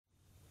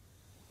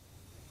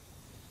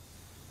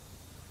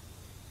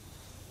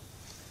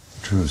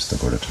truths the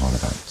Buddha taught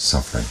about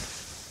suffering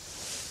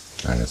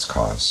and its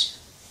cause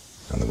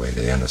and the way to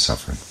the end of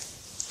suffering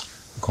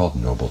are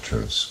called noble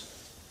truths.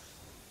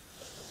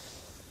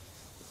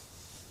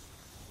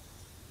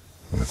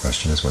 And the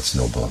question is, what's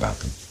noble about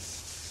them?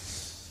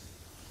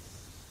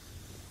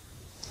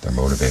 They're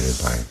motivated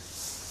by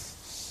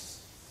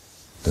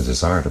the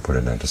desire to put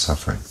an end to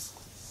suffering,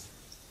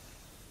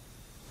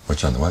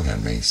 which on the one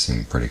hand may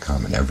seem pretty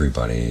common.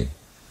 Everybody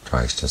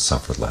tries to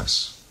suffer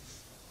less.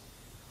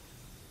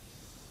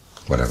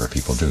 Whatever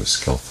people do,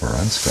 skillful or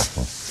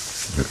unskillful,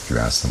 if you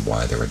ask them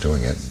why they were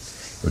doing it,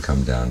 it would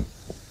come down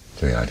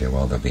to the idea,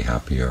 well, they'll be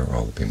happier, or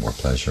there'll be more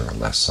pleasure, or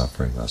less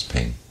suffering, less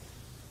pain.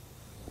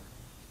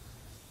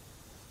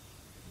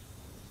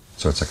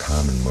 So it's a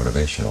common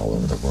motivation all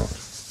over the world.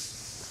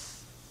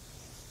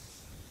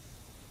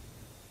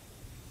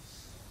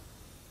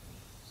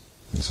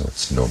 And so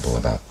it's noble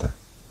about the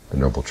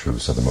noble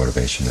truths of the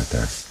motivation that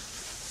they're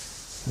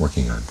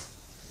working on.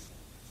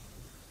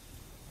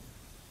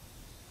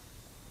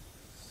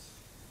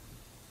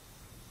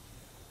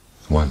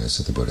 One is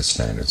that the Buddha's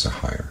standards are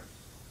higher.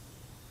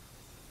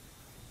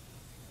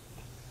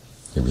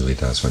 It really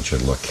does want you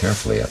to look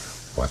carefully at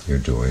what you're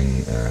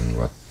doing and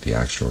what the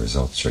actual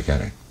results you're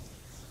getting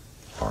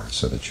are,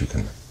 so that you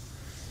can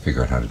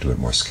figure out how to do it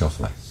more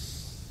skillfully.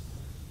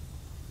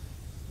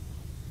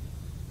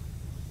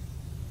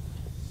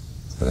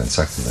 But then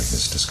secondly,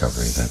 his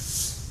discovery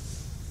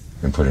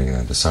that in putting an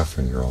end to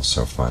suffering, you're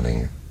also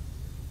finding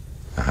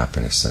a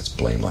happiness that's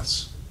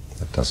blameless,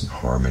 that doesn't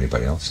harm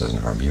anybody else,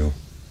 doesn't harm you.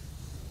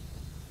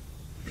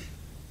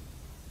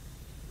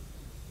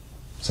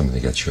 Something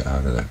that gets you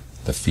out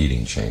of the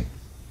feeding chain.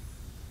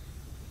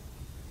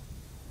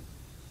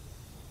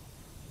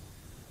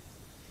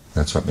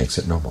 That's what makes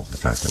it noble, the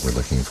fact that we're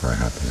looking for a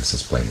happiness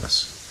that's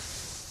blameless.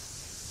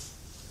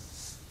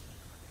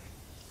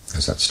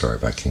 There's that story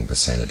about King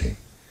Visanity,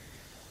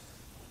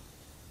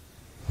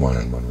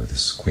 one-on-one with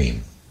his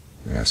queen.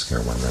 They ask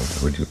her one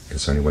night,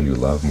 is there anyone you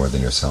love more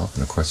than yourself?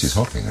 And of course he's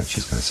hoping that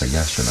she's going to say,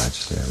 yes, Your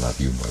Majesty, I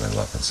love you more than I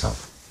love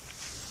myself.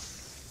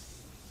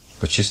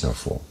 But she's no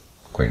fool,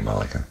 Queen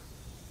Malika.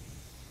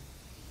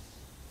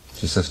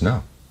 She says,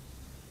 no.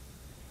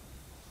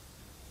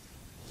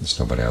 There's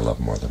nobody I love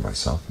more than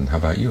myself. And how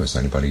about you? Is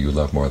there anybody you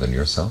love more than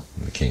yourself?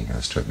 And the king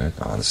has to admit,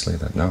 honestly,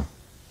 that no,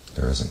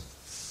 there isn't.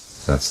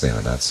 So that's the end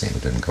of that scene.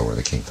 It didn't go where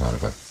the king thought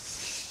of it.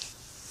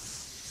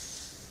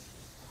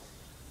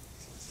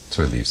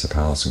 So he leaves the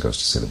palace and goes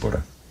to see the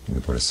Buddha. And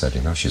the Buddha said,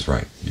 you know, she's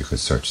right. You could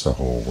search the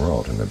whole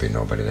world and there'd be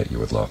nobody that you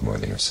would love more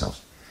than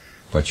yourself.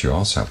 But you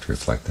also have to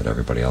reflect that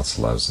everybody else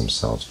loves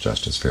themselves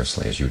just as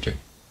fiercely as you do.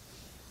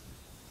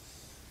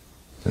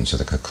 And so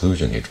the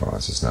conclusion he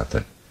draws is not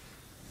that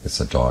it's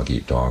a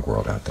dog-eat-dog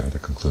world out there. The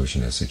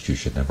conclusion is that you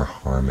should never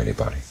harm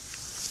anybody.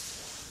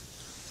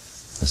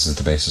 This is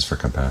the basis for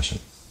compassion.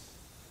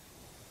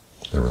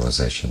 The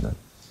realization that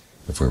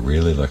if we're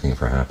really looking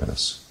for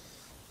happiness,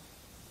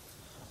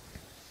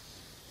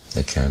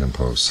 it can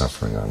impose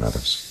suffering on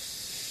others.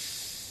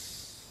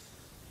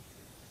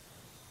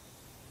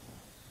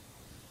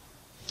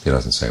 He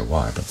doesn't say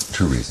why, but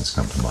two reasons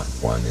come to mind.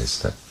 One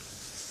is that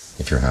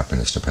if your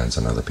happiness depends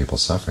on other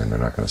people's suffering, they're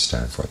not going to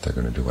stand for it. They're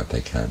going to do what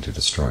they can to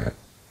destroy it.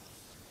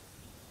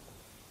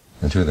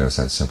 And two, there's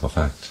that simple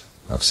fact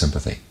of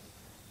sympathy.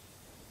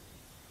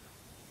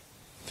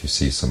 If you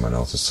see someone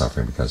else is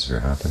suffering because of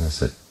your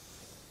happiness, it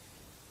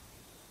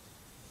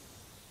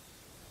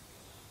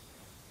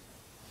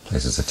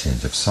places a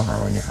tinge of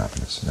sorrow in your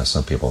happiness. Now,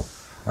 some people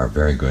are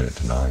very good at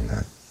denying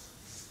that.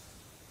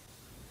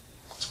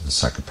 That's what a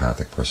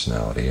psychopathic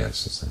personality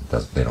is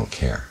that they don't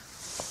care.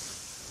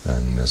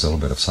 And there's a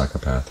little bit of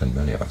psychopath in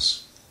many of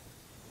us,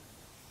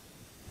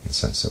 in the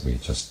sense that we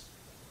just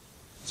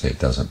say it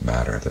doesn't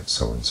matter that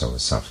so-and-so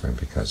is suffering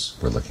because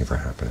we're looking for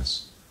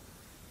happiness.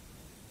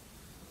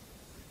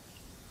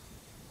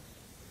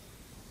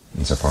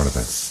 And so part of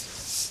the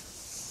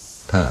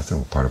path,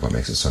 and part of what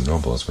makes it so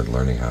noble, is we're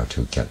learning how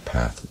to get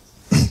past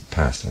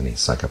any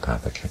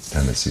psychopathic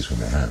tendencies we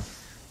may have.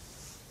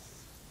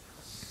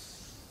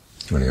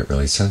 You want to get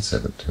really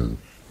sensitive to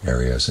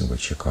areas in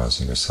which you're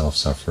causing yourself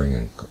suffering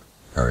and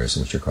areas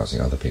in which you're causing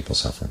other people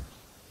suffering.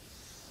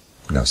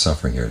 Now,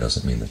 suffering here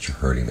doesn't mean that you're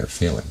hurting their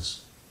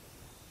feelings.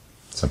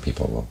 Some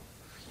people will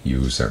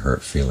use their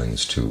hurt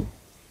feelings to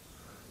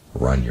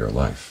run your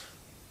life.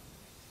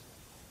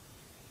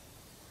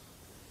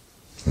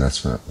 And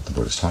that's what the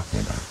Buddha's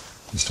talking about.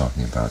 He's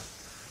talking about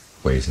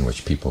ways in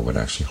which people would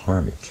actually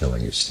harm you,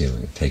 killing you,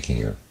 stealing you, taking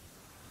your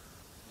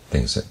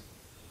things that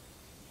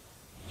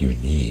you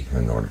need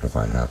in order to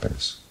find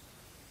happiness.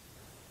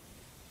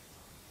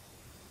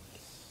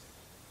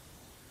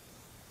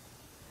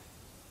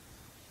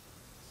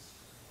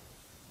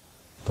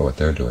 But what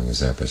they're doing is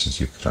their business.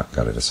 You've got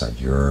to decide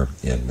you're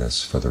in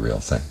this for the real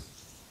thing.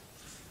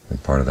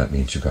 And part of that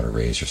means you've got to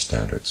raise your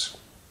standards.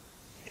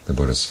 The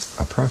Buddha's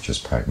approach is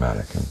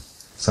pragmatic, and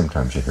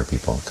sometimes you hear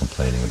people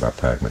complaining about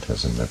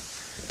pragmatism, that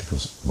people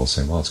will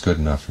say, well, it's good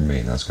enough for me,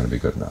 and that's going to be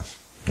good enough.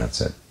 And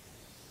that's it.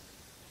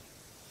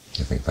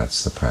 I think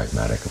that's the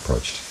pragmatic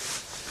approach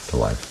to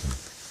life.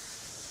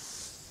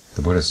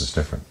 The Buddhist is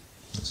different.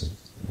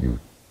 You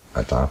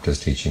adopt his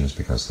teachings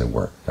because they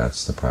work.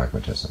 That's the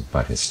pragmatism.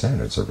 But his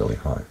standards are really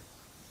high.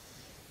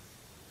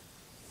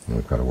 And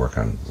we've got to work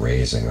on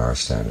raising our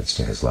standards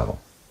to his level.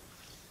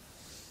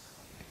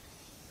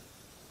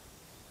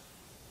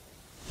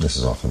 This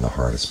is often the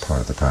hardest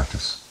part of the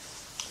practice.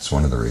 It's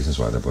one of the reasons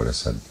why the Buddha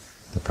said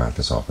the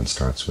practice often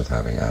starts with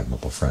having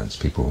admirable friends,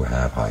 people who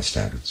have high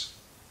standards.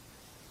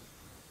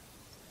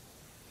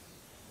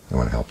 They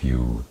want to help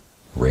you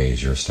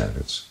raise your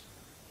standards.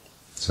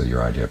 So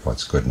your idea of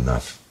what's good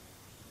enough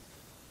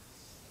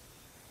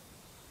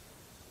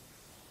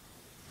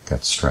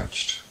gets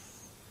stretched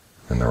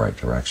in the right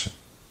direction.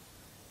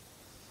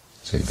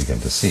 So you begin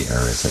to see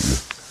areas that you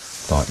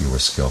thought you were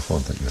skillful,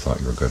 that you thought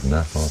you were good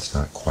enough. Well, it's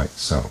not quite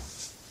so.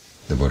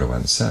 The Buddha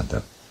once said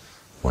that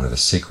one of the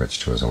secrets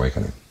to his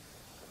awakening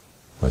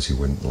was he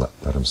wouldn't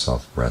let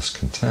himself rest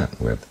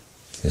content with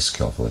his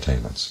skillful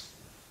attainments.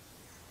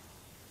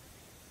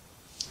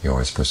 He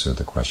always pursued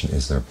the question,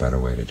 is there a better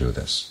way to do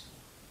this?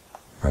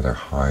 Are there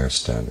higher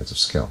standards of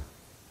skill?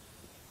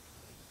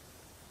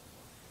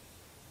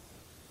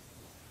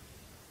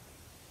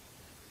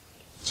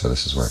 So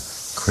this is where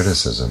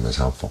criticism is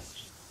helpful.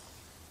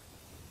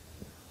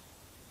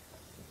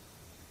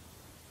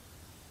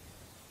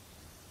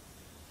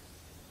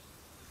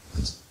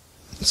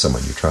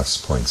 Someone you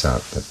trust points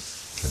out that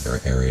there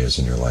are areas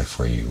in your life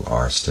where you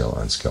are still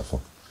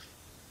unskillful.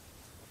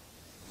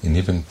 And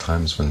even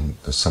times when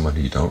there's someone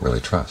who you don't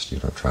really trust, you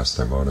don't trust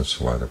their motives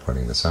for why they're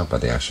pointing this out,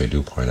 but they actually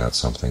do point out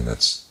something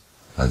that's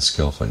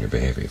unskillful in your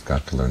behavior. You've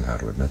got to learn how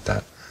to admit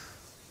that.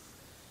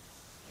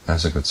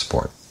 As a good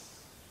sport,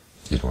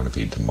 you don't want to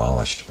be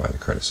demolished by the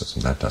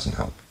criticism. That doesn't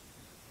help.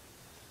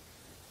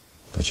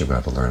 But you've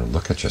got to learn to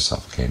look at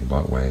yourself. Okay, in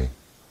what way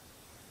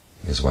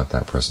is what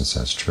that person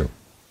says true?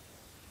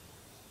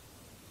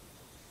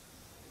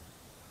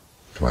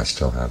 Do I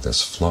still have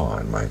this flaw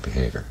in my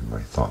behavior, in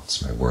my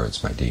thoughts, my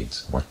words, my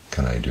deeds? What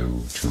can I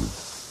do to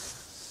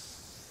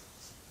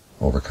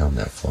overcome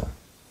that flaw?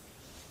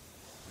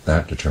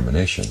 That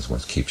determination is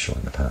what keeps you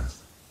on the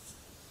path,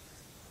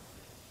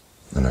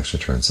 and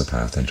actually turns the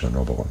path into a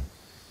noble one.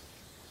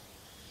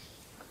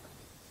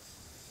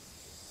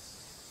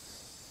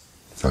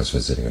 I was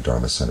visiting a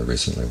Dharma center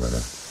recently where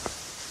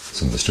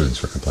some of the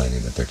students were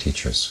complaining that their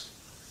teachers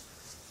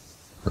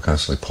were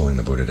constantly pulling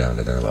the Buddha down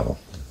to their level.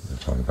 They're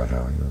talking about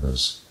how,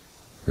 those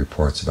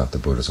reports about the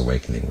Buddha's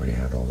awakening where he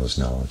had all those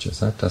knowledges,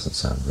 that doesn't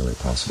sound really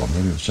possible.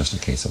 Maybe it was just a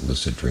case of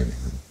lucid dreaming.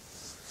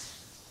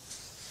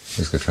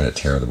 Basically trying to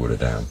tear the Buddha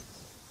down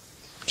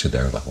to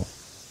their level.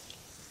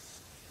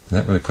 And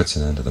that really puts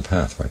an end to the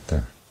path right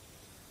there.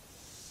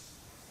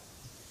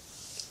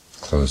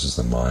 Closes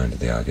the mind to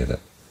the idea that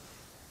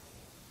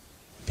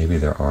maybe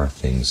there are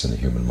things in the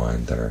human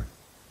mind that are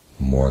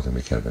more than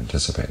we could have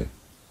anticipated.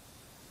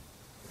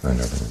 I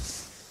know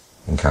that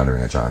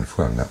encountering Ajahn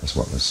Fuang, that was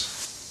what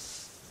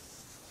was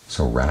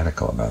so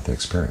radical about the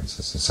experience.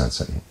 It's the sense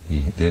that he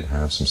did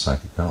have some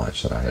psychic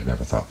knowledge that I had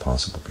never thought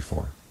possible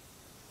before.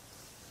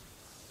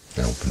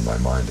 It opened my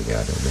mind to the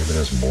idea maybe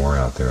there's more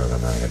out there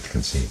than I had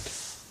conceived,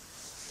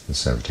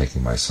 instead of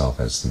taking myself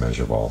as the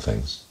measure of all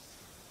things.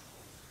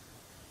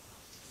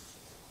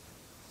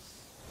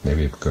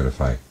 Maybe it'd be good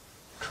if I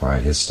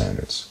tried his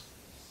standards.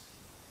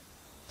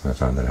 I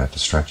found that I had to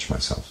stretch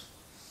myself,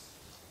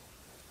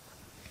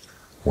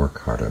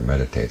 work harder,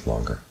 meditate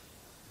longer.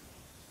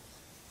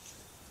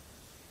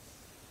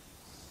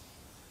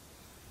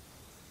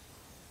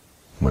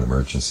 When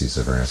emergencies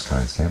of various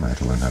kinds came, I had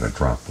to learn how to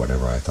drop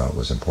whatever I thought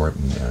was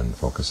important and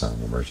focus on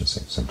the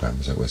emergency.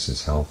 Sometimes it was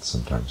his health,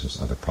 sometimes it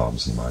was other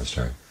problems in the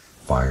monastery,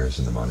 fires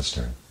in the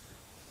monastery,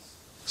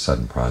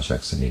 sudden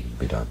projects that needed to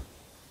be done.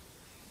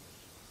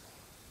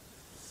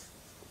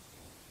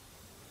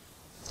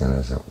 And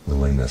there's a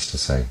willingness to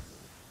say,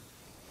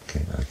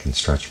 okay, I can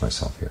stretch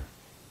myself here.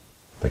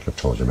 I think I've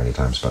told you many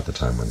times about the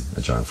time when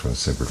Ajahn Fuang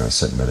said we're going to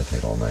sit and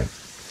meditate all night.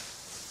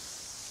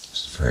 It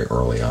was very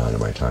early on in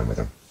my time with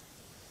him.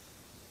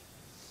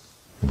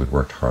 We'd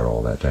worked hard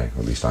all that day, or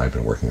at least I'd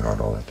been working hard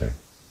all that day.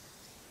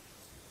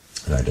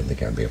 And I didn't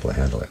think I'd be able to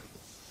handle it.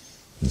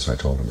 And so I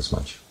told him as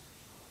much.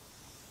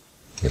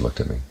 He looked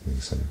at me and he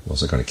said, well,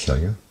 is it going to kill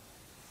you?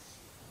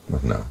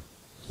 Well, no.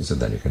 He said,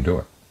 then you can do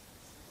it.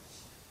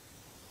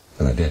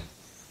 And I did.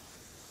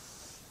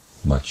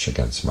 Much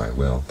against my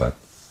will, but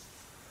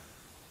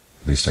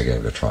at least I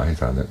gave it a try and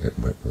found that it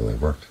really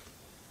worked.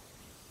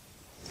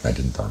 I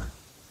didn't die.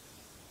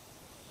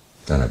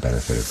 Then I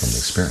benefited from the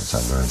experience.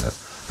 I learned that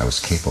I was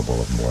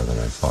capable of more than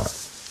I thought.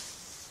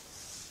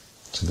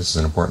 So this is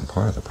an important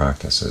part of the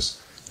practice,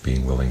 is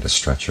being willing to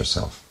stretch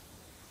yourself.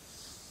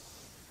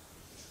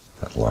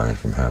 That line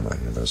from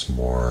Hamlet, there's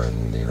more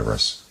in the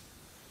universe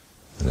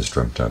than is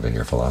dreamt of in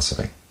your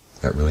philosophy.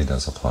 That really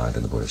does apply to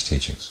the Buddhist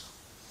teachings.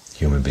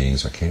 Human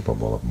beings are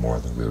capable of more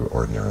than we would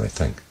ordinarily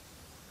think.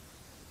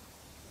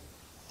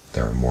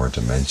 There are more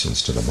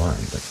dimensions to the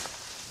mind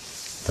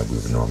that we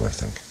would normally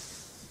think.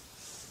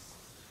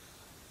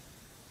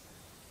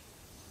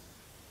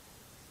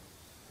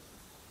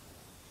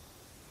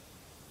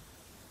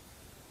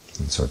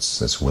 And so it's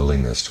this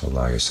willingness to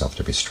allow yourself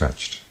to be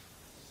stretched.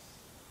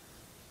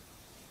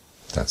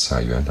 That's how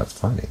you end up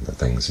finding the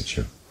things that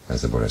you,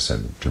 as the Buddha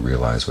said, to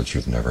realize what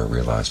you've never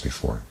realized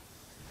before,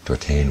 to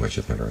attain what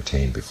you've never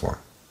attained before.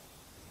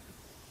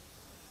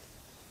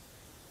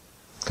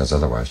 Because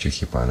otherwise you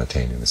keep on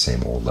attaining the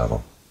same old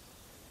level.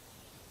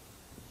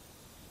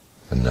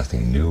 And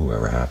nothing new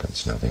ever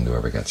happens, nothing new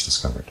ever gets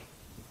discovered.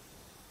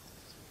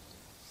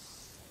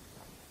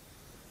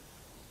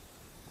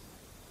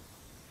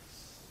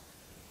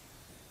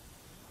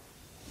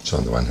 So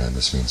on the one hand,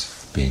 this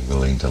means being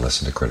willing to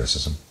listen to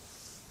criticism.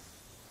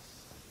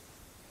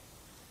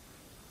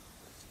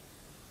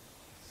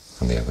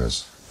 On the other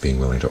is being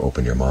willing to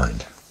open your mind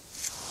to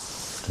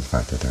the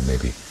fact that there may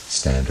be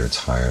standards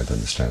higher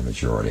than the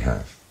standards you already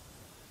have.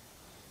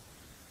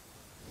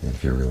 And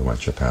if you really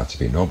want your path to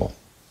be noble,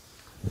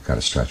 you've got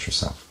to stretch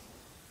yourself.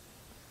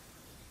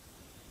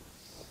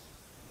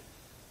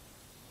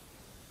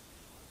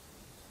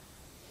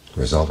 The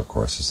result, of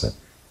course, is that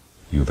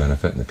you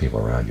benefit and the people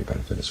around you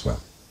benefit as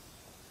well.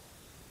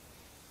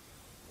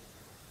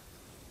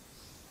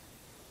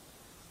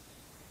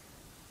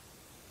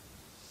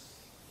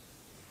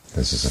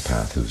 This is a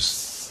path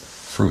whose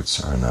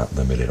fruits are not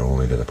limited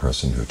only to the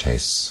person who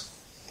tastes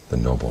the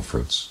noble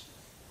fruits.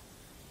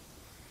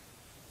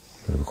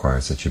 But it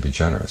requires that you be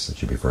generous,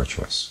 that you be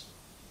virtuous,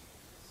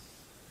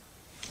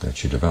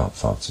 that you develop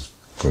thoughts of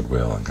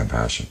goodwill and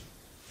compassion,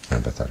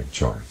 empathetic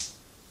joy,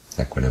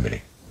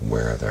 equanimity,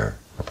 where they're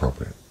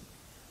appropriate.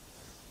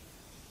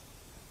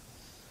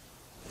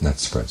 And that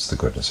spreads the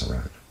goodness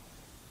around.